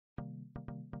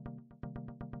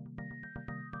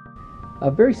A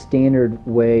very standard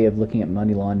way of looking at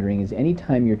money laundering is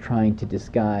anytime you're trying to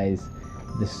disguise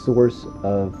the source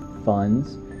of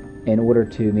funds in order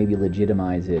to maybe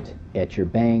legitimize it at your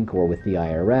bank or with the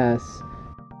IRS.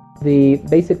 The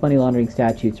basic money laundering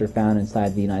statutes are found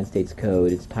inside the United States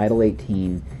Code. It's Title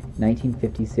 18,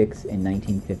 1956 and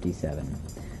 1957.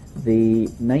 The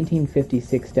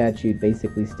 1956 statute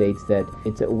basically states that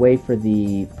it's a way for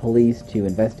the police to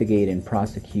investigate and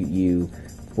prosecute you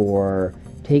for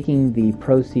taking the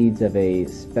proceeds of a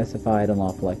specified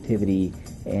unlawful activity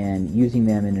and using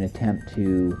them in an attempt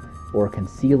to, or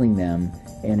concealing them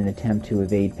in an attempt to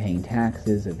evade paying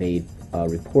taxes, evade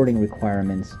reporting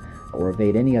requirements, or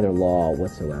evade any other law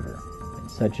whatsoever,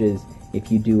 such as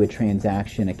if you do a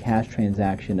transaction, a cash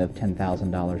transaction of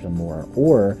 $10,000 or more,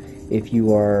 or if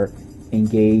you are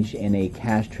engaged in a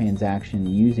cash transaction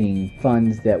using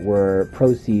funds that were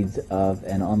proceeds of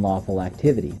an unlawful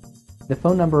activity. The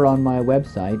phone number on my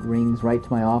website rings right to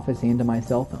my office and to my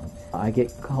cell phone. I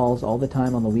get calls all the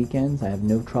time on the weekends. I have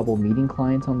no trouble meeting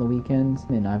clients on the weekends,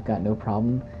 and I've got no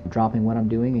problem dropping what I'm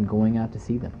doing and going out to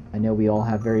see them. I know we all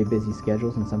have very busy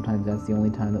schedules, and sometimes that's the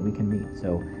only time that we can meet,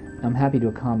 so I'm happy to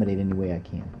accommodate any way I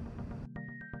can.